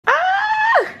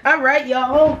All right,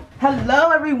 y'all. Hello,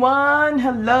 everyone.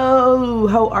 Hello.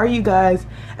 How are you guys?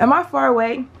 Am I far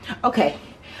away? Okay.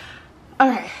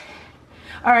 All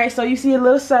right. So you see a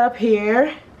little setup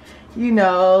here. You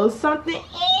know, something.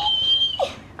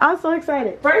 I'm so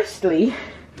excited. Firstly,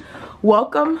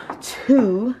 welcome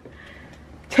to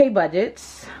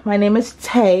TaeBudgets. My name is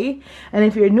Tay, and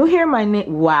if you're new here, my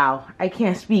name. Wow, I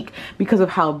can't speak because of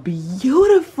how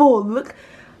beautiful. Look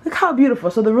how beautiful.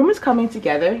 So the room is coming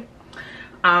together.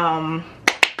 I'm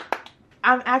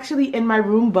actually in my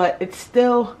room, but it's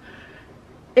still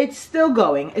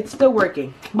going. It's still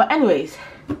working. But anyways,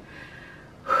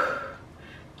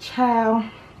 ciao.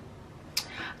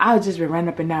 I've just been running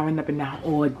up and down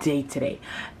all day today.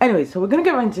 Anyways, so we're gonna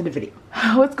get right into the video.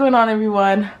 What's going on,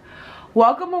 everyone?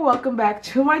 Welcome or welcome back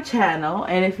to my channel.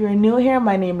 And if you're new here,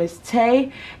 my name is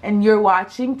Tay, and you're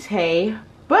watching TaeBudgets.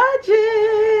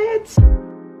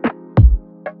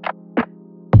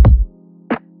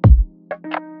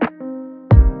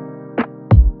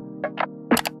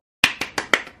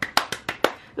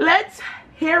 Let's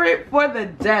hear it for the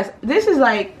desk. This is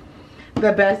like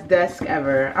the best desk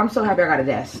ever. I'm so happy I got a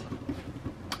desk.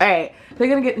 Alright, so we're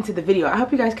gonna get into the video. I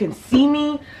hope you guys can see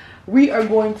me. We are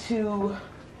going to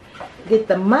get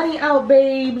the money out,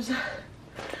 babes.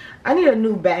 I need a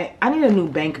new bank. I need a new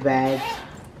bank bag.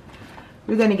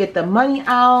 We're gonna get the money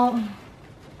out.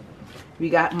 We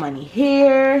got money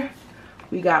here.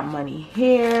 We got money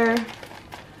here.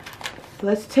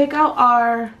 Let's take out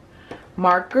our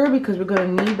marker because we're gonna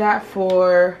need that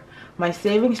for my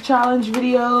savings challenge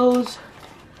videos.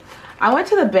 I went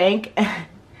to the bank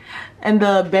and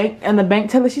the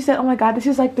bank teller, she said, "Oh my god, this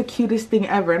is like the cutest thing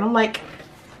ever." And I'm like,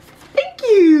 thank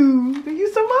you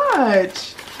so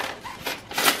much.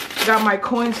 Got my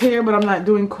coins here, but I'm not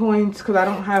doing coins because I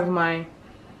don't have my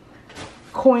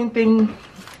coin thing,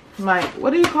 my,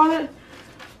 what do you call it,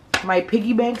 my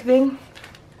piggy bank thing.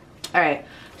 All right,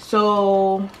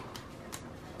 so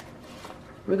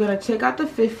we're gonna take out the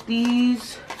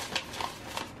 50s.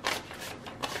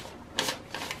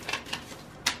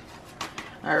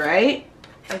 All right,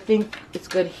 I think it's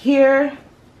good here.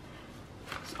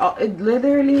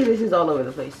 Literally, this is all over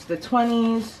the place. The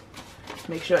 20s,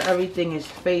 make sure everything is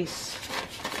faced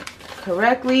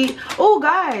correctly. Oh,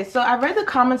 guys, so I read the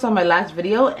comments on my last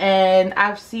video, and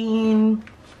I've seen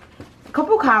a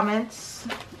couple comments.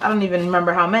 I don't even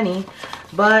remember how many,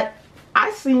 but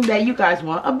I seen that you guys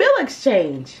want a bill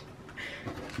exchange.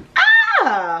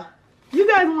 You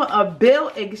guys want a bill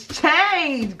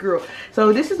exchange, girl.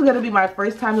 So this is gonna be my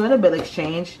first time doing a bill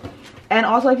exchange. And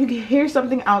also, if you can hear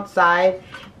something outside,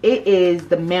 it is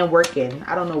the men working.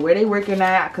 I don't know where they working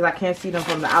at because I can't see them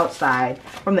from the outside,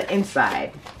 from the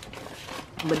inside.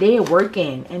 But they are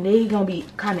working, and they gonna be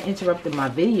kind of interrupting my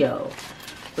video.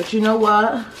 But you know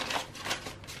what?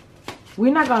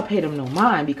 We're not gonna pay them no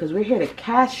mind because we're here to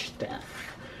cash stuff,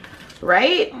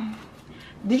 right?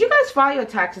 Did you guys file your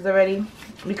taxes already?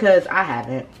 Because I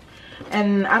haven't,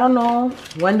 and I don't know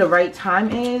when the right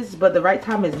time is, but the right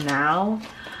time is now.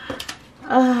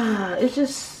 It's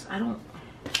just,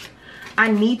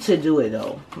 I need to do it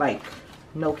though, like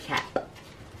no cap.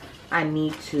 I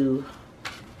need to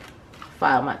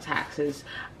file my taxes.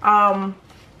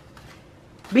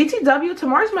 BTW,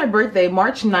 tomorrow's my birthday,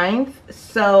 March 9th.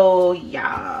 So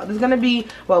yeah, there's gonna be,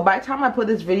 well, by the time I put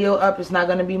this video up, it's not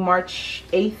gonna be March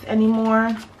 8th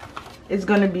anymore. It's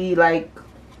gonna be like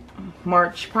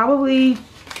March, probably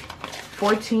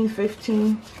 14,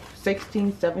 15,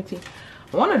 16, 17,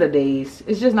 one of the days.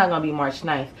 It's just not gonna be March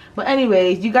 9th. But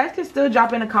anyways, you guys can still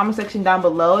drop in the comment section down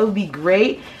below. It would be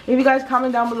great if you guys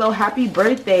comment down below happy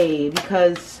birthday,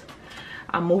 because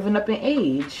I'm moving up in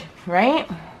age, right?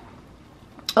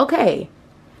 Okay,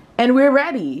 and we're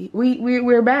ready.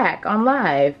 We're back on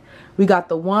live. We got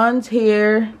the ones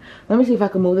here. Let me see if I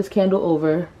can move this candle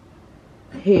over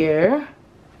here.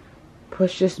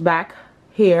 Push this back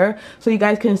here so you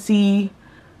guys can see.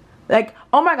 Like,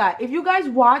 oh my god, if you guys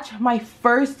watch my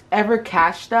first ever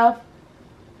cash stuff,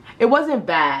 it wasn't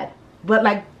bad, but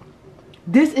like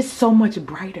this is so much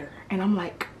brighter, and I'm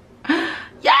like,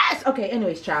 yes. Okay,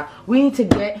 anyways, child, we need to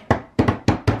get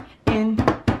into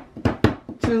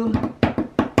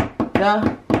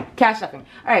the cash stuffing.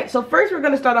 All right, so first we're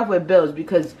gonna start off with bills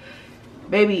because,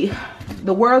 baby,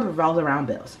 the world revolves around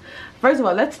bills. First of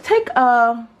all, let's take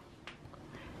a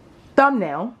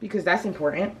thumbnail because that's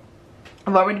important.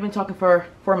 I've already been talking for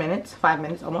 4 minutes, 5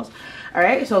 minutes almost. All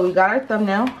right, so we got our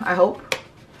thumbnail. I hope,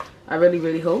 I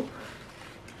really hope.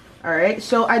 All right,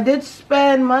 so I did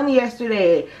spend money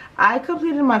yesterday. I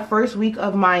completed my first week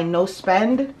of my no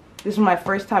spend. This is my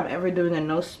first time ever doing a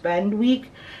no spend week,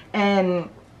 and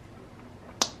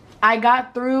I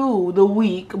got through the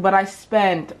week, but I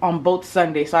spent on both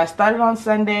Sundays. So I started on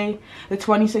Sunday, the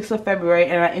 26th of February,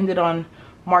 and I ended on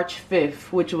March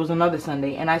 5th, which was another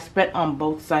Sunday. And I spent on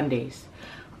both Sundays.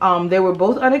 They were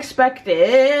both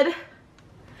unexpected.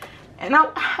 And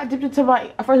I dipped into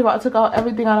my, first of all, I took out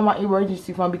everything out of my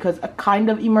emergency fund because a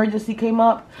kind of emergency came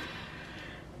up.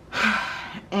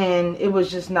 And it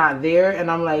was just not there. And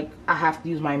I'm like, I have to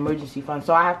use my emergency fund.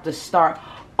 So I have to start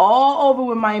all over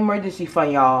with my emergency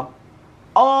fund, y'all.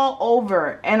 All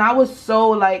over. And I was so,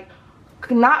 like,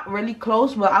 not really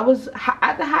close, but I was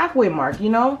at the halfway mark, you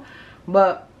know.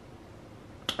 But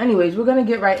anyways, we're gonna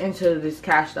get right into this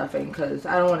cash stuffing because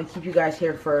I don't want to keep you guys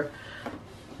here for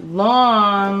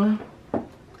long.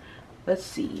 Let's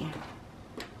see,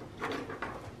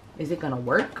 is it gonna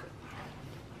work?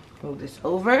 Move this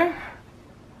over.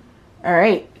 All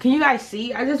right, can you guys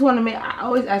see? I just want to make, I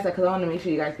always ask that because I want to make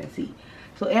sure you guys can see.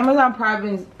 So Amazon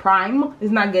Prime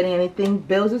is not getting anything.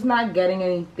 Bills is not getting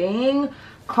anything.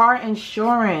 Car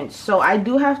insurance, so I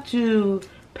do have to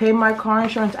pay my car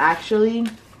insurance actually,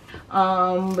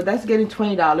 but that's getting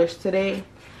 $20 today.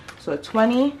 So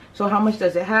 20. So how much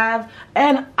does it have?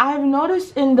 And I've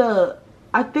noticed in the,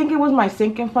 I think it was my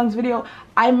sinking funds video,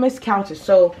 I miscounted.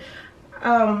 So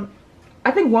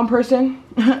I think one person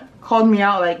called me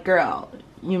out like, girl,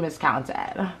 you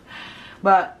miscounted.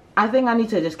 But I think I need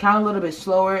to just count a little bit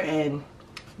slower, and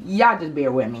y'all just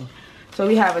bear with me. So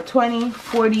we have a 20,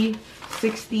 40,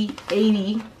 60,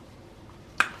 80,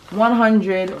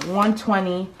 100,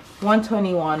 120,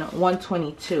 121,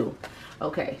 122.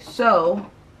 Okay, so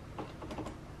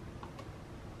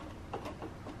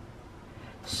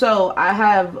I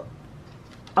have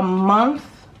a month.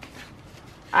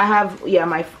 I have, yeah,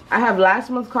 I have last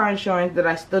month's car insurance that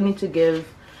I still need to give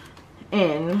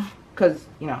in because,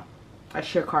 you know, I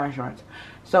share car insurance.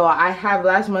 So I have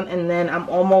last month, and then I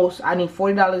need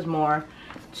 $40 more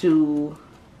to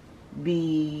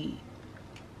be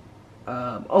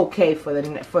okay for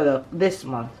this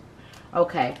month.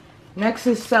 Okay, next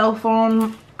is cell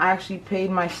phone. I actually paid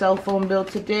my cell phone bill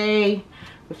today,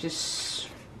 which is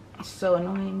so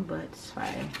annoying, but it's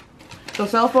fine. So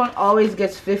cell phone always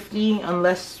gets 50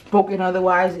 unless spoken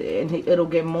otherwise, and it'll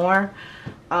get more.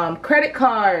 Credit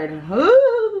card.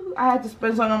 Ooh, I had to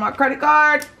spend something on my credit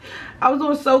card. I was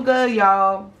doing so good,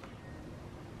 y'all.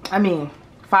 I mean,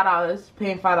 $5.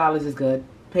 Paying $5 is good.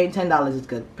 Paying $10 is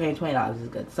good. Paying $20 is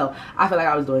good. So I feel like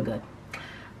I was doing good.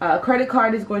 Credit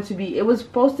card is going to be, it was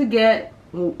supposed to get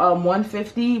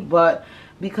 $150, but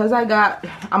because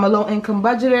I'm a low income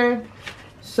budgeter,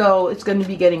 so it's going to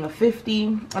be getting a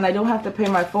 $50, and I don't have to pay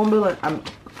my phone bill.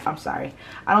 I'm sorry,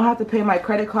 I don't have to pay my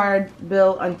credit card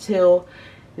bill until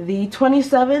the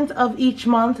 27th of each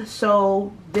month.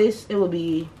 So it will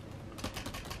be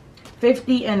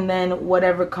 $50, and then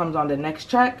whatever comes on the next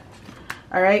check.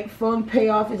 All right, phone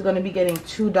payoff is going to be getting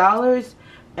 $2,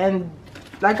 and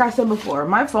like I said before,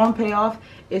 my phone payoff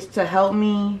is to help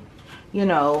me, you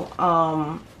know,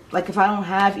 like if I don't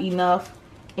have enough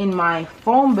in my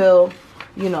phone bill,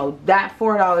 you know, that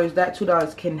 $4, that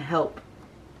 $2 can help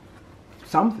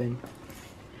something.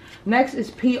 Next is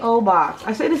P.O. Box.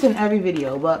 I say this in every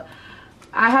video, but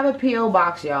I have a P.O.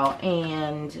 Box, y'all,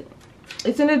 and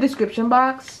it's in the description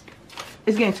box.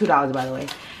 It's getting $2, by the way.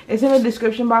 It's in the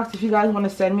description box if you guys want to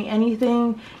send me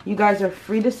anything. You guys are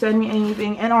free to send me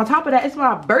anything. And on top of that, it's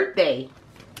my birthday.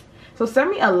 So send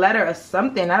me a letter or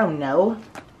something. I don't know.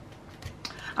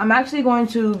 I'm actually going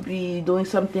to be doing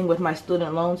something with my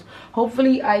student loans.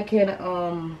 Hopefully I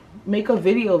can make a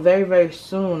video very, very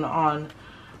soon on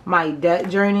my debt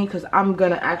journey, because I'm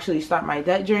going to actually start my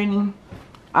debt journey.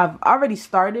 I've already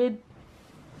started.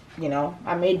 You know,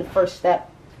 I made the first step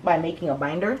by making a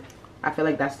binder. I feel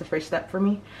like that's the first step for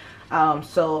me.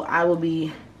 So I will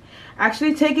be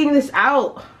actually taking this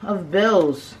out of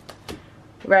bills,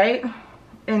 right,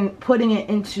 and putting it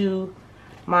into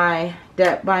my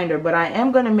debt binder. But I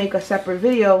am going to make a separate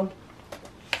video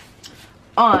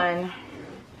on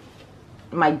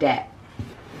my debt.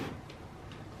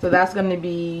 So that's going to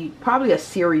be probably a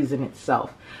series in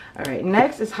itself. All right,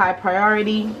 next is high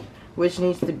priority, which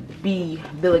needs to be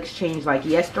bill exchange like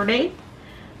yesterday.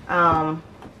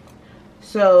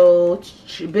 So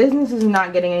business is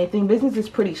not getting anything. Business is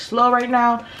pretty slow right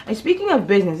now. And speaking of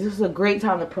business, this is a great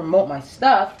time to promote my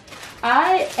stuff.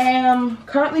 I am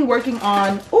currently working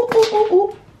on,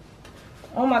 oh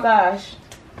my gosh,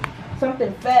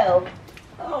 something fell.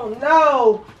 Oh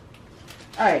no.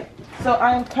 Alright, so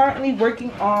I am currently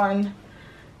working on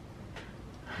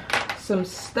some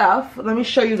stuff. Let me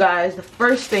show you guys. The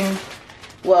first thing,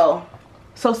 well,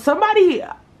 so somebody,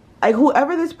 like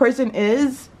whoever this person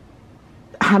is,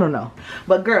 I don't know.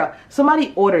 But girl,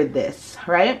 somebody ordered this,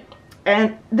 right?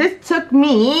 And this took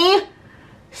me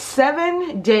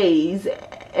 7 days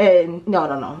and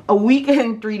no, a week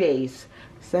and 3 days.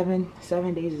 7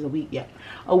 days is a week, yeah.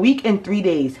 A week and 3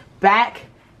 days. Back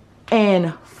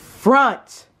and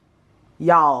front,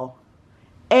 y'all.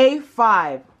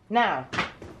 A5. Now,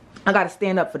 I gotta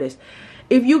stand up for this.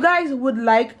 If you guys would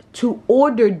like to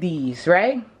order these,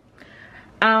 right?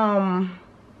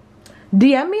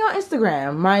 DM me on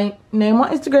Instagram. My name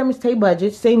on Instagram is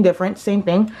TaeBudgets. Same difference, same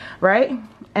thing, right?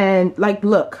 And like,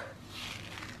 look,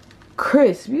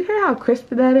 crisp. You hear how crisp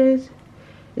that is?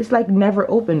 It's like never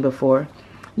opened before.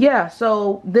 Yeah,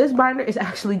 so this binder is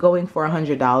actually going for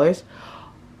 $100.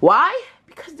 Why?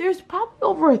 Because there's probably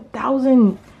over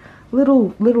 1,000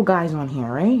 little guys on here,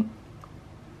 right?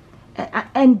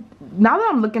 And now that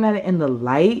I'm looking at it in the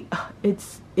light,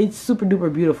 it's super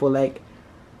duper beautiful. Like,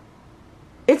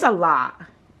 it's a lot.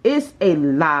 It's a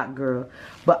lot, girl.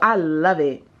 But I love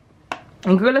it.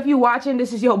 And girl, if you're watching,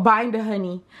 this is your binder,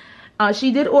 honey.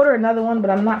 She did order another one, but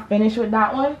I'm not finished with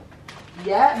that one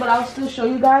yet. But I'll still show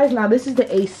you guys. Now, this is the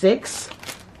A6.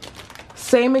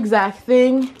 Same exact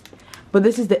thing. But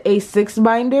this is the A6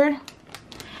 binder.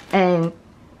 And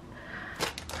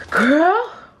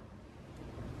girl,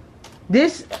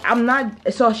 this, I'm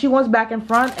not, so she wants back and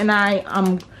front, and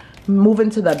I'm moving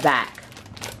to the back.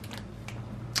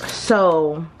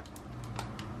 So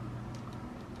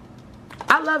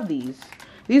I love these.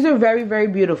 These are very, very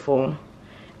beautiful.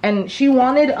 And she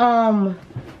wanted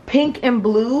pink and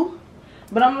blue,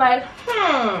 but I'm like,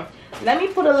 let me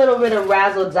put a little bit of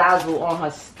razzle dazzle on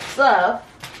her stuff.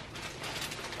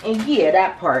 And yeah,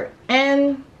 that part.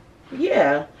 And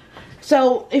yeah,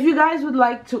 so if you guys would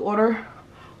like to order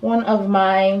one of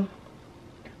my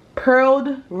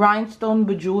pearled rhinestone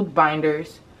bejeweled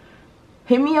binders,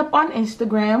 hit me up on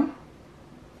Instagram.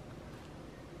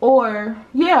 Or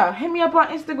yeah, hit me up on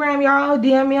Instagram, y'all.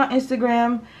 DM me on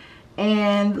Instagram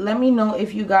and let me know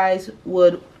if you guys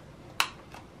would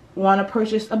want to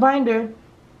purchase a binder.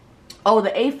 Oh,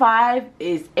 the A5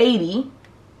 is 80.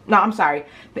 No, I'm sorry,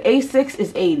 the A6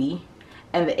 is 80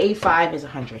 and the A5 is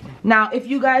 100. Now if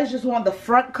you guys just want the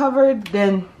front covered,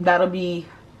 then that'll be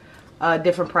a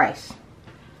different price.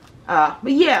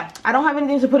 But yeah, I don't have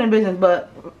anything to put in business,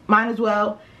 but might as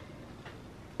well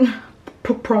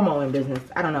promo in business.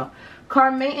 I don't know.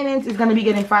 Car maintenance is going to be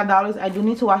getting $5. I do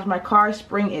need to wash my car.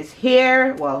 Spring is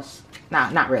here. Well,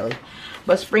 not really,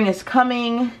 but spring is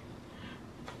coming,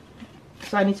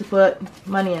 so I need to put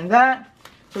money in that.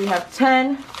 So we have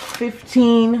 10,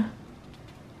 15,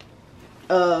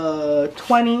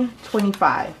 20,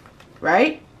 25,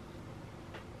 right?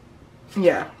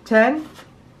 Yeah, 10,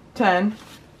 10,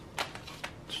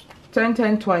 10,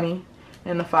 10, 20,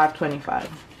 and the 5, 25.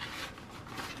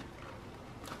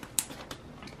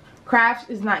 Crafts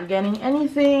is not getting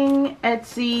anything.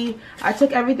 Etsy, I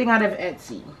took everything out of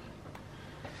Etsy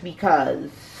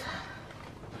because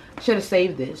I should have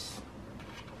saved this,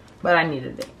 but I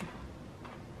needed it.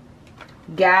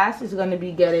 Gas is going to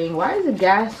be getting, why is the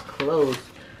gas closed?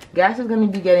 Gas is going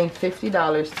to be getting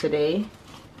 $50 today.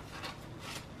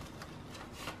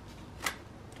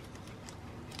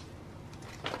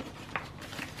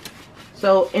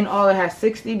 So in all it has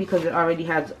 60 because it already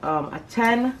has a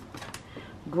 10.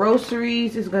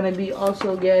 Groceries is going to be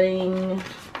also getting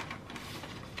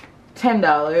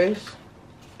 $10.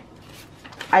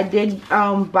 I did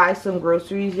buy some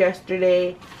groceries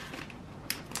yesterday.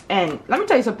 And let me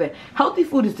tell you something. Healthy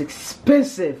food is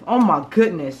expensive. Oh my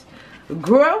goodness.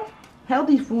 Girl,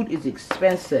 healthy food is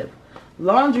expensive.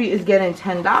 Laundry is getting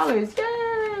 $10. Yay,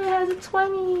 it has a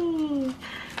 20.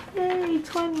 Yay,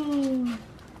 20.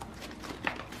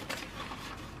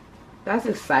 That's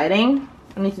exciting.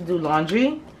 I need to do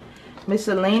laundry.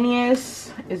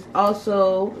 Miscellaneous is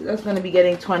also, that's going to be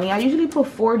getting 20. I usually put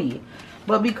 40.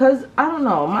 But because, I don't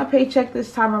know, my paycheck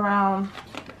this time around,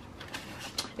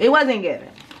 it wasn't given.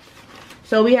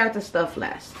 So we had to stuff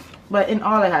less. But in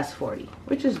all it has 40,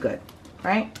 which is good,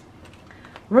 right?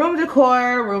 Room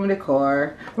decor, room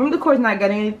decor. Room decor is not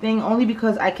getting anything only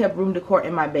because I kept room decor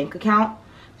in my bank account.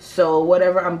 So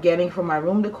whatever I'm getting from my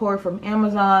room decor from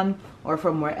Amazon or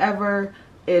from wherever,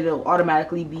 it'll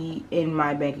automatically be in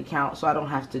my bank account, so I don't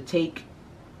have to take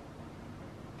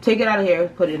it out of here,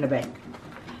 put it in the bank.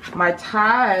 My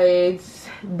tides,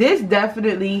 this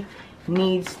definitely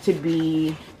needs to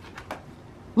be,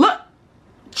 look,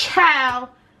 child,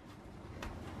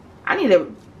 I need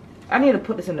to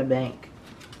put this in the bank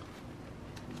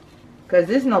because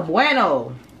this is no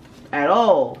bueno at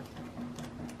all.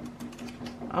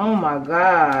 Oh my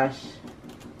gosh.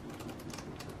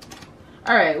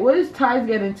 Alright, what is Tides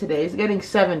getting today? It's getting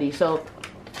 70. So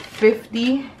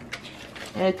 50,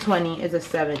 and a 20 is a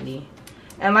 70.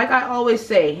 And like I always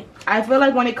say, I feel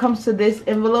like when it comes to this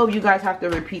envelope, you guys have to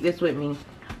repeat this with me.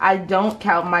 I don't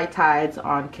count my tithes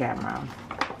on camera.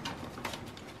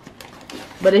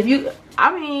 But if you,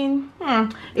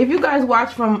 if you guys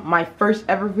watch from my first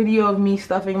ever video of me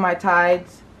stuffing my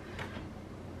tithes,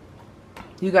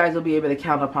 you guys will be able to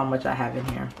count up how much I have in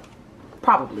here.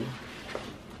 Probably.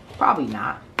 Probably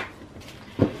not.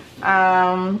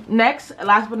 Next,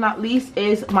 last but not least,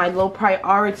 is my low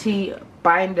priority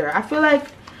binder. I feel like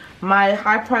my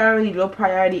high priority, low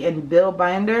priority, and bill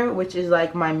binder, which is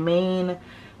like my main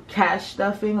cash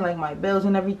stuffing, like my bills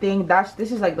and everything,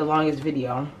 this is like the longest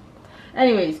video.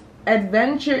 Anyways,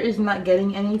 adventure is not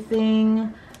getting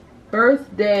anything.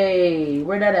 Birthday,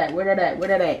 where that at?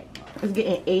 It's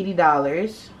getting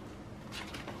 $80.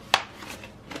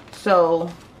 So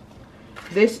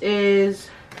this is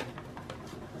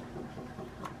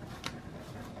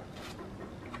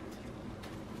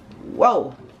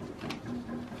whoa,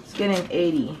 it's getting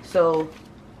 80. So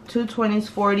 2 20s,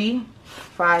 40,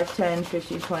 5 10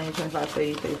 15 20 25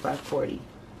 30 35 40.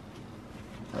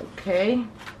 Okay,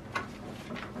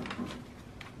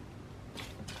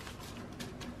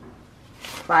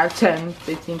 5 10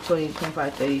 15 20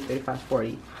 25 30 35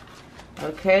 40.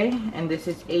 Okay, and this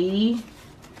is 80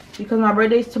 because my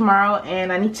birthday's tomorrow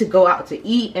and I need to go out to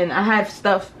eat and I have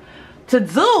stuff to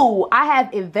do. I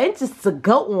have events to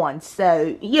go on,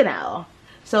 so you know.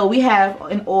 So we have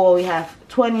in all, we have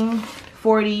 20,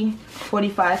 40,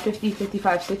 45, 50,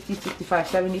 55, 60, 65,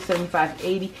 70, 75,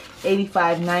 80,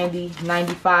 85, 90,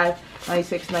 95,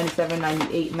 96, 97,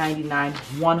 98, 99,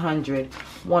 100,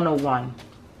 101.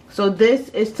 So this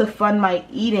is to fund my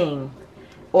eating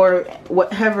or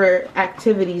whatever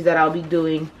activities that I'll be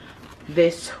doing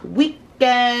this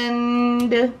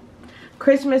weekend.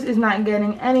 Christmas is not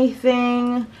getting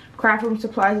anything. Craft room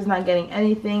supplies is not getting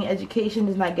anything. Education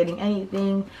is not getting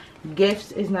anything.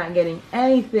 Gifts is not getting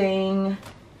anything.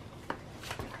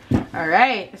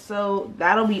 Alright, so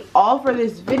that'll be all for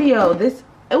this video. It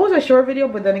was a short video,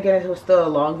 but then again it was still a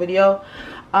long video.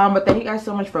 But thank you guys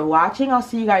so much for watching. I'll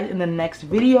see you guys in the next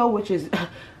video, which is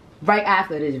right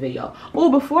after this video.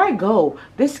 Oh, before I go,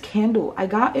 this candle, I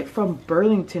got it from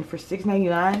Burlington for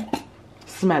 $6.99.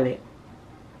 Smell it.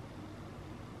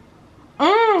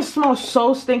 It smells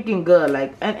so stinking good.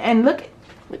 Like, and look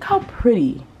how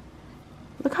pretty.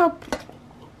 Look how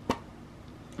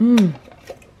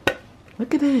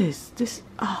look at this.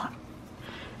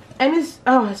 And it's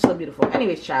so beautiful.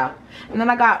 Anyways, child. And then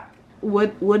I got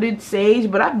wooded sage,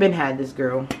 but I've been had this,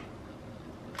 girl.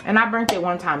 And I burnt it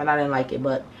one time and I didn't like it,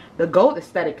 but the gold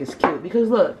aesthetic is cute because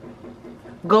look,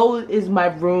 gold is my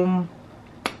room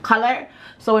color,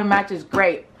 so it matches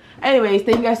great. Anyways,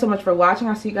 thank you guys so much for watching.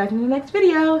 I'll see you guys in the next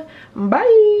video.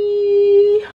 Bye.